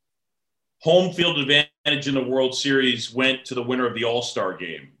home field advantage in the World Series went to the winner of the All-Star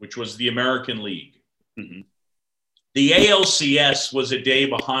game, which was the American League. Mm-hmm. The ALCS was a day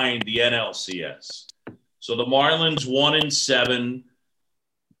behind the NLCS. So the Marlins 1-7.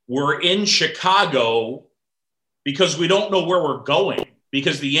 We're in Chicago because we don't know where we're going,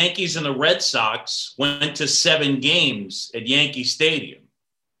 because the Yankees and the Red Sox went to 7 games at Yankee Stadium.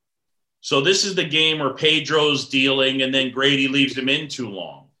 So this is the game where Pedro's dealing and then Grady leaves him in too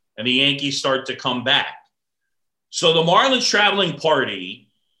long, and the Yankees start to come back. So the Marlins traveling party,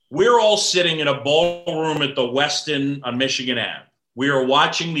 we're all sitting in a ballroom at the Westin on Michigan Ave. We are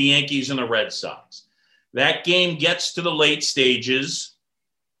watching the Yankees and the Red Sox. That game gets to the late stages,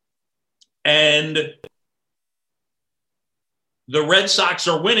 and the Red Sox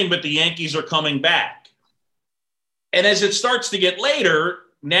are winning, but the Yankees are coming back. And as it starts to get later,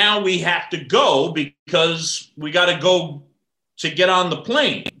 now we have to go because we got to go to get on the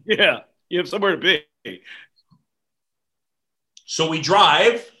plane. Yeah, you have somewhere to be. So we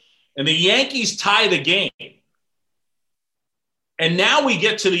drive, and the Yankees tie the game. And now we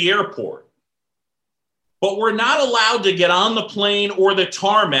get to the airport. But we're not allowed to get on the plane or the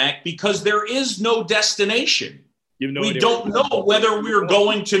tarmac because there is no destination. We don't know whether we're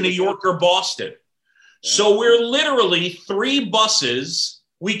going to New York or Boston. Yeah. So we're literally 3 buses.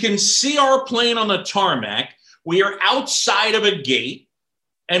 We can see our plane on the tarmac. We are outside of a gate,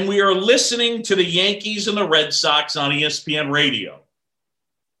 and we are listening to the Yankees and the Red Sox on ESPN radio.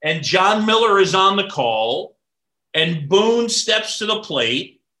 And John Miller is on the call, and Boone steps to the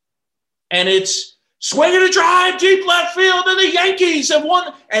plate, and it's swinging a drive, deep left field, and the Yankees have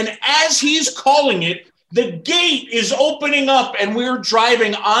won. And as he's calling it, the gate is opening up, and we're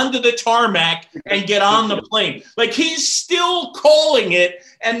driving onto the tarmac and get on the plane. Like, he's still calling it,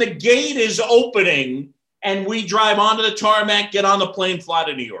 and the gate is opening, and we drive onto the tarmac, get on the plane, fly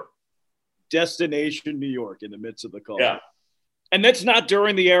to New York. Destination New York in the midst of the call. Yeah. And that's not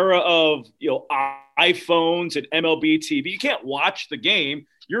during the era of, iPhones and MLB TV. You can't watch the game.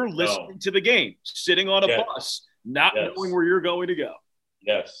 You're listening to the game, sitting on a bus, not knowing where you're going to go.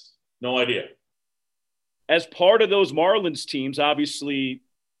 Yes. No idea. As part of those Marlins teams, obviously,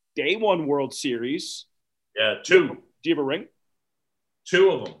 they won World Series. Yeah, 2. Do you have a ring? 2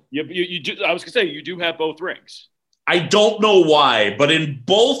 of them. You do, I was going to say, you do have both rings. I don't know why, but in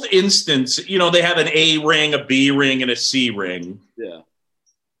both instances, they have an A ring, a B ring, and a C ring. Yeah.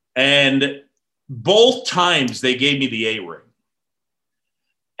 And both times they gave me the A ring.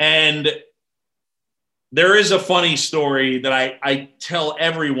 And there is a funny story that I tell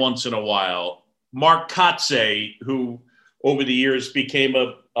every once in a while. Mark Kotze, who over the years became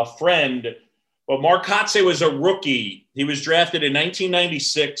a friend. But Mark Kotze was a rookie. He was drafted in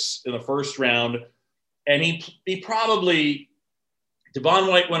 1996 in the first round. And he probably, Devon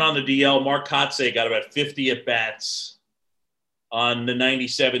White went on the DL. Mark Kotze got about 50 at-bats on the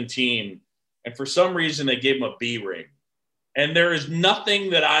 97 team. And for some reason, they gave him a B ring. And there is nothing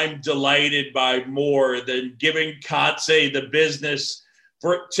that I'm delighted by more than giving Kotze the business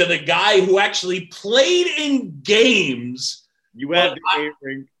to the guy who actually played in games. You had the A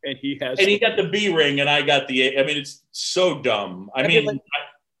ring, and he has. And he got the B ring, and I got the A. I mean, it's so dumb. I'd be like,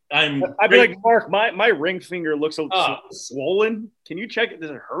 Mark, my ring finger looks a little swollen. Can you check it?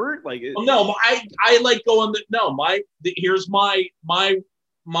 Does it hurt? No, I like going. Here's my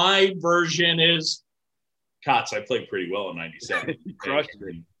version is Kotze. I played pretty well in '97. You crushed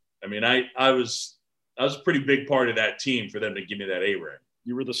it. I mean, I was a pretty big part of that team for them to give me that A ring.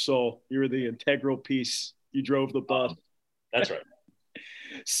 You were the soul. You were the integral piece. You drove the bus. That's right.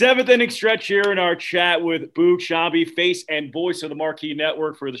 Seventh inning stretch here in our chat with Boog Sciambi, face and voice of the Marquee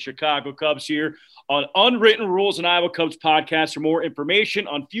Network for the Chicago Cubs here on Unwritten Rules and Iowa Cubs podcast. For more information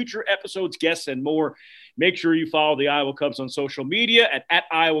on future episodes, guests, and more, make sure you follow the Iowa Cubs on social media at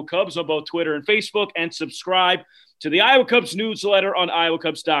Iowa Cubs on both Twitter and Facebook, and subscribe to the Iowa Cubs newsletter on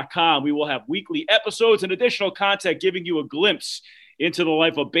iowacubs.com. We will have weekly episodes and additional content giving you a glimpse into the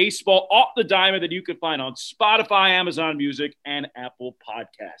life of baseball off the diamond that you can find on Spotify, Amazon Music, and Apple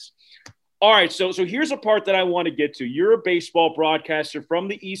Podcasts. All right, so here's a part that I want to get to. You're a baseball broadcaster from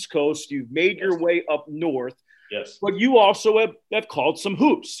the East Coast. You've made your way up north. Yes. But you also have called some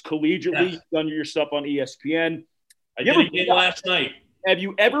hoops collegiately. You've done your stuff on ESPN. I did it last night. Have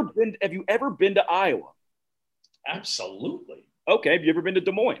you ever been to Iowa? Absolutely. Okay. Have you ever been to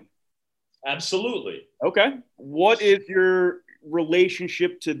Des Moines? Absolutely. Okay. What is your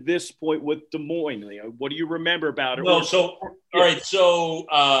relationship to this point with Des Moines? What do you remember about it? No, all right. So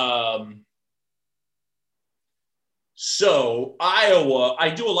Iowa, I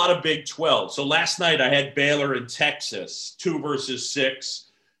do a lot of Big 12. So last night I had Baylor and Texas, 2 versus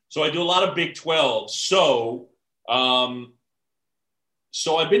 6. So I do a lot of Big 12. So I've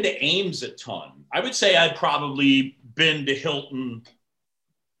been to Ames a ton. I would say I've probably been to Hilton.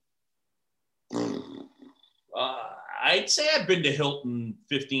 I'd say I've been to Hilton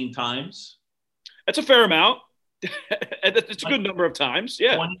 15 times. That's a fair amount. It's a good number of times.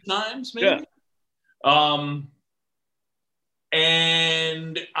 Yeah. 20 times, maybe. Yeah.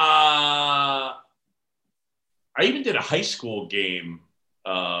 And I even did a high school game.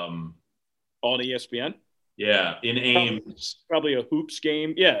 On ESPN? Yeah, in Ames. Probably a hoops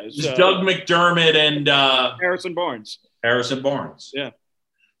game. Yeah. It was Doug McDermott and Harrison Barnes. Yeah.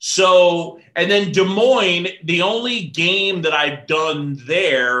 So, and then Des Moines, the only game that I've done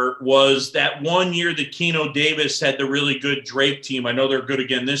there was that one year that Keno Davis had the really good Drake team. I know they're good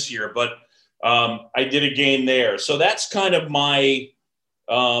again this year, but I did a game there. So that's kind of my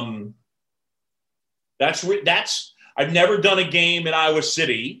I've never done a game in Iowa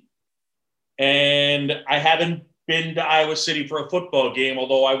City, and I haven't been to Iowa City for a football game,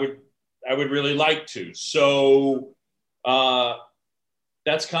 although I would really like to. So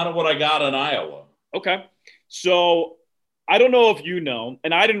that's kind of what I got on Iowa. Okay. So I don't know if you know,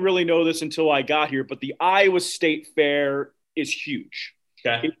 and I didn't really know this until I got here, but the Iowa State Fair is huge.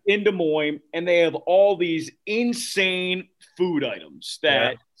 Okay. It's in Des Moines, and they have all these insane food items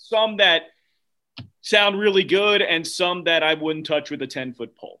some that sound really good and some that I wouldn't touch with a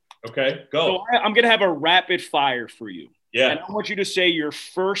 10-foot pole. Okay, go. So I'm going to have a rapid fire for you. Yeah. And I want you to say your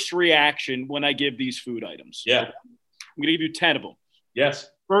first reaction when I give these food items. Yeah. Okay? I'm going to give you 10 of them. Yes.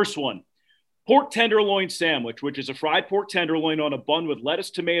 First one, pork tenderloin sandwich, which is a fried pork tenderloin on a bun with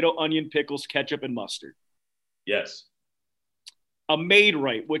lettuce, tomato, onion, pickles, ketchup, and mustard. Yes. A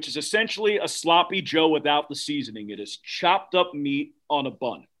Maid-Rite, which is essentially a sloppy Joe without the seasoning. It is chopped up meat on a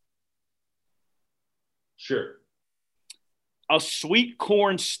bun. Sure. A sweet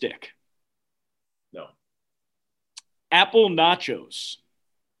corn stick. No. Apple nachos.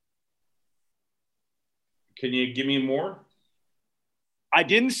 Can you give me more? I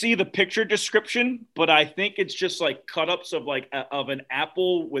didn't see the picture description, but I think it's just like cut-ups of of an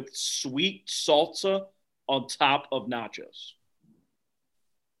apple with sweet salsa on top of nachos.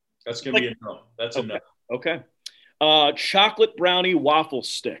 That's going to be a no. That's a no. Okay. Chocolate brownie waffle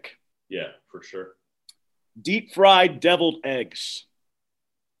stick. Yeah, for sure. Deep fried deviled eggs.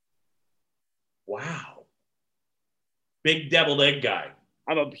 Wow. Big deviled egg guy.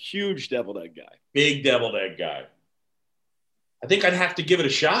 I'm a huge deviled egg guy. Big deviled egg guy. I think I'd have to give it a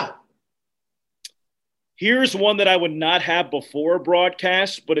shot. Here's one that I would not have before a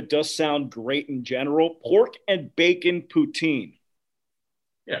broadcast, but it does sound great in general. Pork and bacon poutine.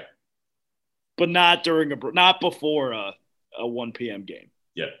 Yeah. But not not before a 1 p.m. game.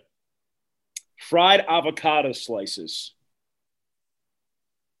 Yeah. Fried avocado slices.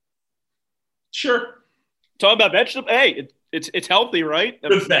 Sure. Talking about vegetable. Hey, it's healthy, right?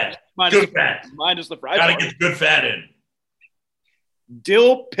 Good fat. Good fat. Minus the fried. Gotta get good fat in.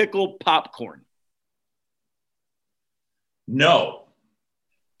 Dill pickled popcorn. No.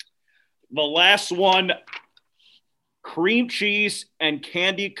 The last one, cream cheese and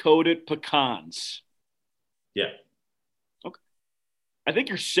candy coated pecans. Yeah. Okay. I think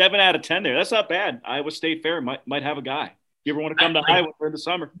you're 7 out of 10 there. That's not bad. Iowa State Fair might have a guy. You ever want to come to Iowa during the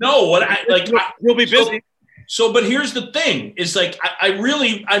summer? No, what I like. You'll be busy. So, but here's the thing: is like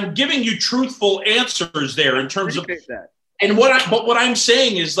I'm giving you truthful answers there in terms of that. And what I'm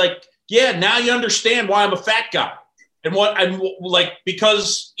saying is like, yeah, now you understand why I'm a fat guy. And what I'm like,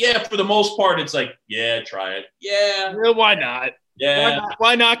 because, yeah, for the most part, it's like, yeah, try it. Yeah. Why not? Yeah.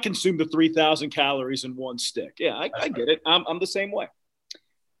 Why not consume the 3,000 calories in one stick? Yeah, I get it. I'm the same way.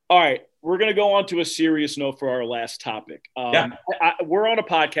 All right. We're going to go on to a serious note for our last topic. We're on a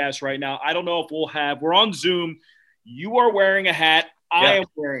podcast right now. I don't know if we're on Zoom. You are wearing a hat. I am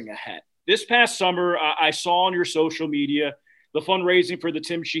wearing a hat. This past summer, I saw on your social media the fundraising for the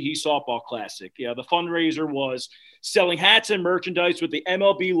Tim Sheehy Softball Classic. Yeah, the fundraiser was selling hats and merchandise with the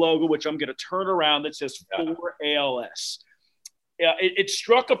MLB logo, which I'm going to turn around, that says for ALS. Yeah, it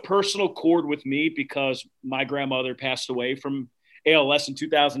struck a personal chord with me because my grandmother passed away from ALS in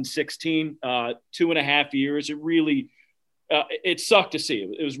 2016, 2.5 years. It really, it sucked to see.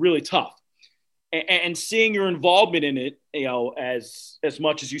 It was really tough. And seeing your involvement in it, as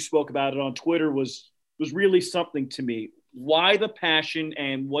much as you spoke about it on Twitter was really something to me. Why the passion,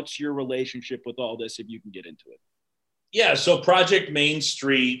 and what's your relationship with all this, if you can get into it? Yeah, so Project Main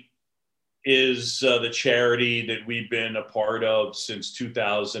Street is the charity that we've been a part of since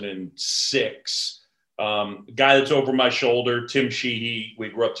 2006. Guy that's over my shoulder, Tim Sheehy, we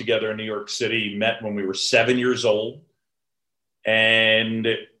grew up together in New York City, met when we were 7 years old. And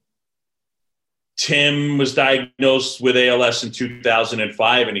Tim was diagnosed with ALS in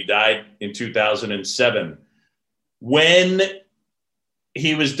 2005, and he died in 2007. When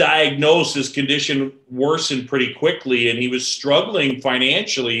he was diagnosed, his condition worsened pretty quickly, and he was struggling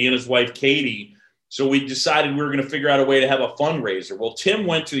financially, he and his wife, Katie. So we decided we were going to figure out a way to have a fundraiser. Well, Tim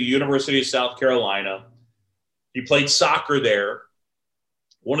went to the University of South Carolina. He played soccer there.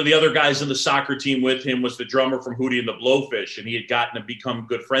 One of the other guys on the soccer team with him was the drummer from Hootie and the Blowfish, and he had gotten to become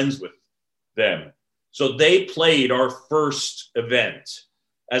good friends with them. So they played our first event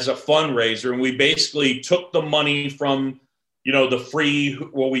as a fundraiser, and we basically took the money from, the free,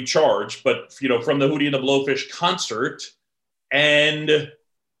 we charged, but, from the Hootie and the Blowfish concert, and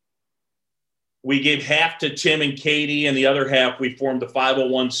we gave half to Tim and Katie, and the other half we formed a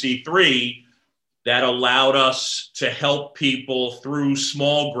 501c3 that allowed us to help people through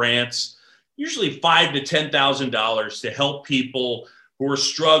small grants, usually $5,000 to $10,000, to help people who are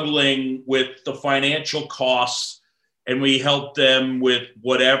struggling with the financial costs, and we help them with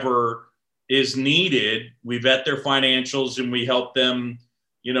whatever is needed. We vet their financials, and we help them,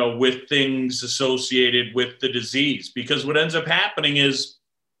 with things associated with the disease. Because what ends up happening is,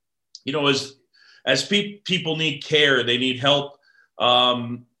 as people need care, they need help,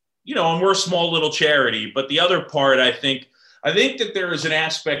 and we're a small little charity. But the other part, I think that there is an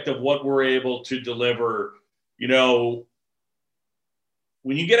aspect of what we're able to deliver,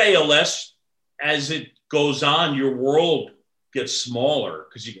 when you get ALS, as it goes on, your world gets smaller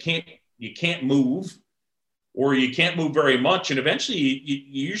because you can't move, or you can't move very much. And eventually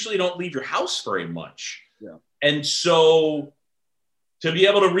you usually don't leave your house very much. Yeah. And so to be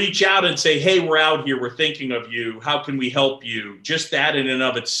able to reach out and say, hey, we're out here, we're thinking of you, how can we help you? Just that in and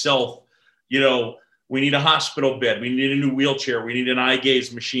of itself, we need a hospital bed, we need a new wheelchair, we need an eye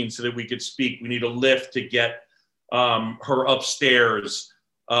gaze machine so that we could speak, we need a lift to get her upstairs.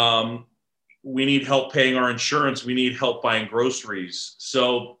 We need help paying our insurance. We need help buying groceries.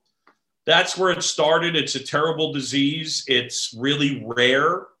 So that's where it started. It's a terrible disease. It's really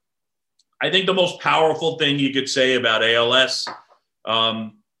rare. I think the most powerful thing you could say about ALS,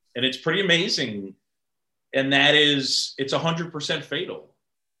 and it's pretty amazing, and that is it's 100% fatal.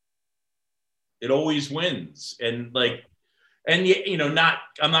 It always wins. And I'm not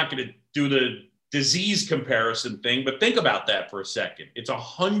going to do the disease comparison thing, but think about that for a second. It's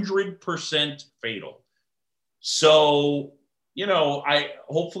 100% fatal. So,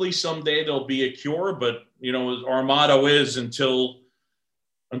 hopefully someday there'll be a cure, but, our motto is until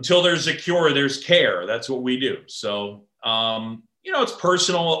until there's a cure, there's care. That's what we do. So, it's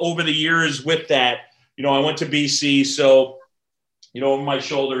personal over the years with that. I went to BC, so, over my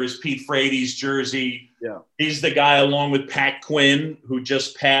shoulder is Pete Frady's jersey. Yeah. He's the guy along with Pat Quinn, who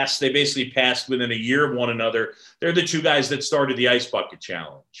just passed. They basically passed within a year of one another. They're the two guys that started the Ice Bucket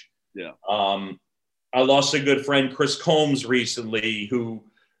Challenge. Yeah. I lost a good friend, Chris Combs, recently, who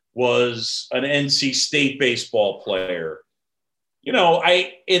was an NC State baseball player.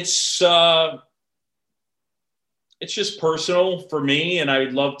 It's just personal for me, and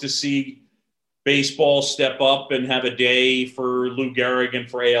I'd love to see baseball step up and have a day for Lou Gehrig and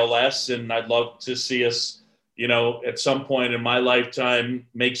for ALS, and I'd love to see us, at some point in my lifetime,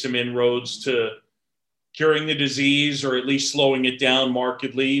 make some inroads to curing the disease or at least slowing it down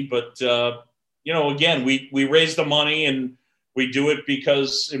markedly. But, again, we raise the money and we do it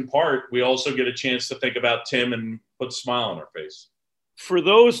because, in part, we also get a chance to think about Tim and put a smile on our face. For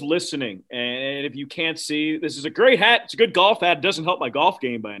those listening, and if you can't see, this is a great hat. It's a good golf hat. It doesn't help my golf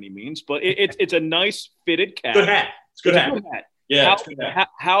game by any means, but it's a nice fitted cap. Good hat. It's a good hat. Yeah.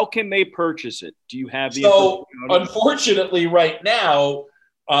 How can they purchase it? Do you have the So, unfortunately, right now,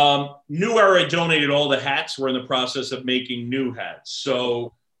 New Era donated all the hats. We're in the process of making new hats.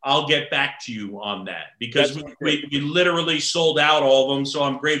 So I'll get back to you on that because we literally sold out all of them. So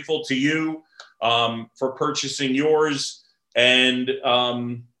I'm grateful to you for purchasing yours. And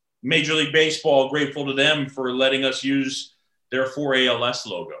Major League Baseball, grateful to them for letting us use their 4ALS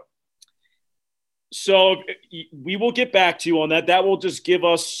logo. So we will get back to you on that. That will just give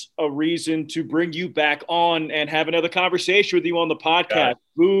us a reason to bring you back on and have another conversation with you on the podcast.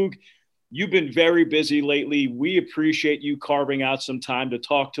 Boog, you've been very busy lately. We appreciate you carving out some time to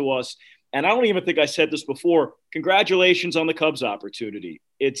talk to us. And I don't even think I said this before. Congratulations on the Cubs opportunity.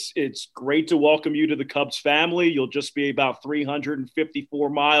 It's great to welcome you to the Cubs family. You'll just be about 354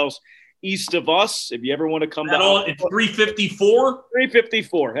 miles east of us. If you ever want to come down. It's 354?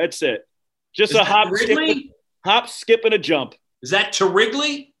 354. That's it. Just a hop, skip, and a jump. Is that to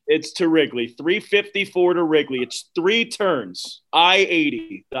Wrigley? It's to Wrigley. 354 to Wrigley. It's 3 turns.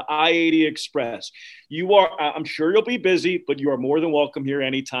 I-80, the I-80 Express. I'm sure you'll be busy, but you are more than welcome here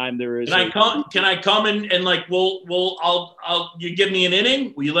anytime there is. Can I come and like, you give me an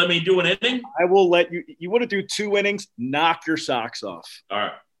inning? Will you let me do an inning? I will let you. You want to do 2 innings? Knock your socks off. All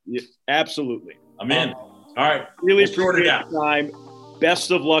right. Yeah, absolutely. I'm in. All right. Really appreciate the time.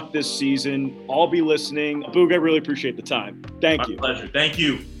 Best of luck this season. I'll be listening. Boog, I really appreciate the time. Thank you. My pleasure. Thank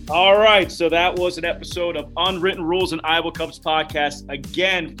you. All right. So that was an episode of Unwritten Rules, an Iowa Cubs podcast.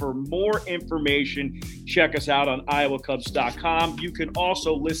 Again, for more information, check us out on iowacubs.com. You can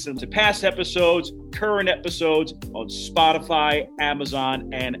also listen to past episodes, current episodes on Spotify,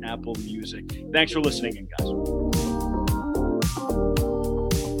 Amazon, and Apple Music. Thanks for listening in, guys.